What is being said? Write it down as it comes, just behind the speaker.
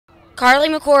Carley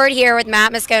McCord here with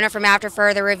Matt Moscona from After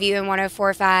Further Review in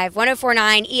 104.5,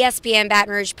 104.9 ESPN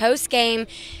Baton Rouge post-game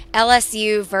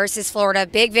LSU versus Florida.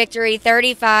 Big victory,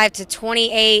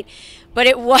 35-28, but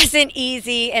it wasn't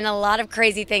easy and a lot of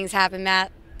crazy things happened,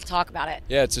 Matt. Talk about it.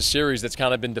 Yeah, it's a series that's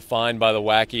kind of been defined by the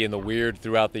wacky and the weird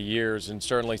throughout the years, and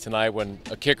certainly tonight when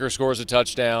a kicker scores a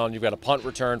touchdown, you've got a punt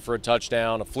return for a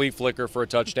touchdown, a flea flicker for a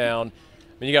touchdown.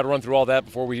 I mean, you got to run through all that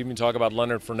before we even talk about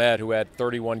Leonard Fournette, who had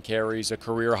 31 carries, a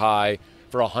career high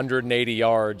for 180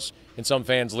 yards. And some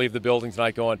fans leave the building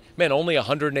tonight going, man, only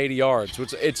 180 yards.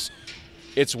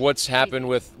 It's what's happened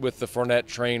with the Fournette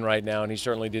train right now, and he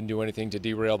certainly didn't do anything to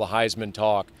derail the Heisman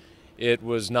talk. It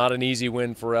was not an easy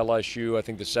win for LSU. I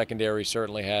think the secondary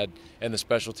certainly had, and the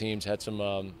special teams had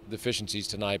some deficiencies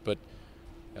tonight, but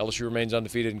LSU remains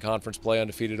undefeated in conference play,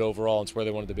 undefeated overall, and it's where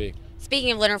they wanted to be.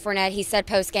 Speaking of Leonard Fournette, he said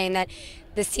post-game that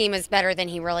this team is better than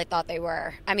he really thought they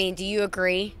were. I mean, do you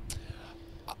agree?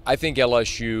 I think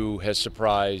LSU has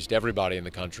surprised everybody in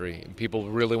the country. People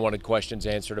really wanted questions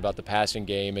answered about the passing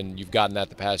game, and you've gotten that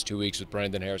the past 2 weeks with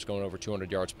Brandon Harris going over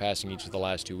 200 yards passing each of the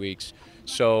last 2 weeks.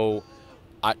 So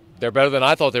they're better than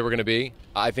I thought they were going to be.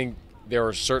 I think there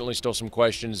are certainly still some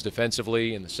questions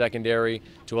defensively in the secondary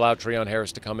to allow Treon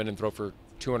Harris to come in and throw for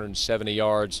 270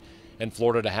 yards and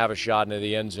Florida to have a shot into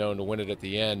the end zone to win it at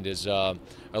the end is a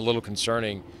little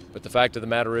concerning. But the fact of the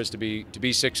matter is to be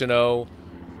 6-0,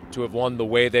 to have won the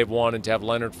way they've won, and to have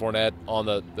Leonard Fournette on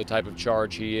the type of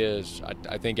charge he is,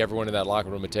 I think everyone in that locker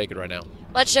room would take it right now.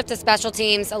 Let's shift to special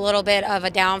teams. A little bit of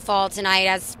a downfall tonight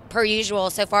as per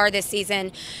usual so far this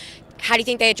season. How do you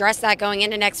think they address that going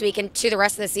into next week and to the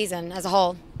rest of the season as a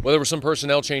whole? Well, there were some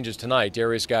personnel changes tonight.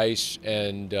 Darius Geis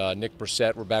and Nick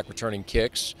Brissett were back returning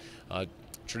kicks.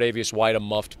 Tre'Davious White, a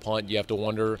muffed punt. You have to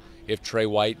wonder if Trey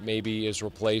White maybe is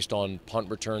replaced on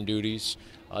punt return duties.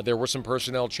 There were some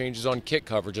personnel changes on kick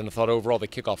coverage, and I thought overall the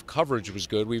kickoff coverage was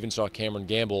good. We even saw Cameron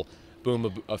Gamble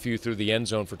boom a few through the end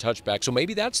zone for touchback. So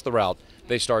maybe that's the route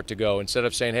they start to go. Instead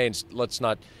of saying, hey, let's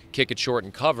not kick it short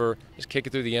and cover, just kick it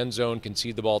through the end zone,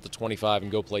 concede the ball at the 25,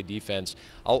 and go play defense.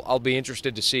 I'll be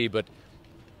interested to see, but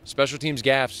special teams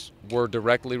gaffes were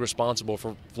directly responsible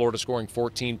for Florida scoring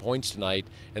 14 points tonight,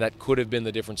 and that could have been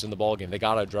the difference in the ballgame. They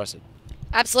got to address it.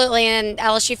 Absolutely, and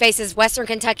LSU faces Western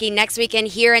Kentucky next weekend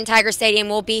here in Tiger Stadium.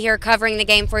 We'll be here covering the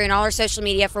game for you on all our social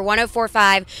media for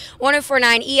 104.5,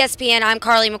 104.9 ESPN. I'm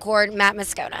Carley McCord, Matt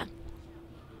Moscona.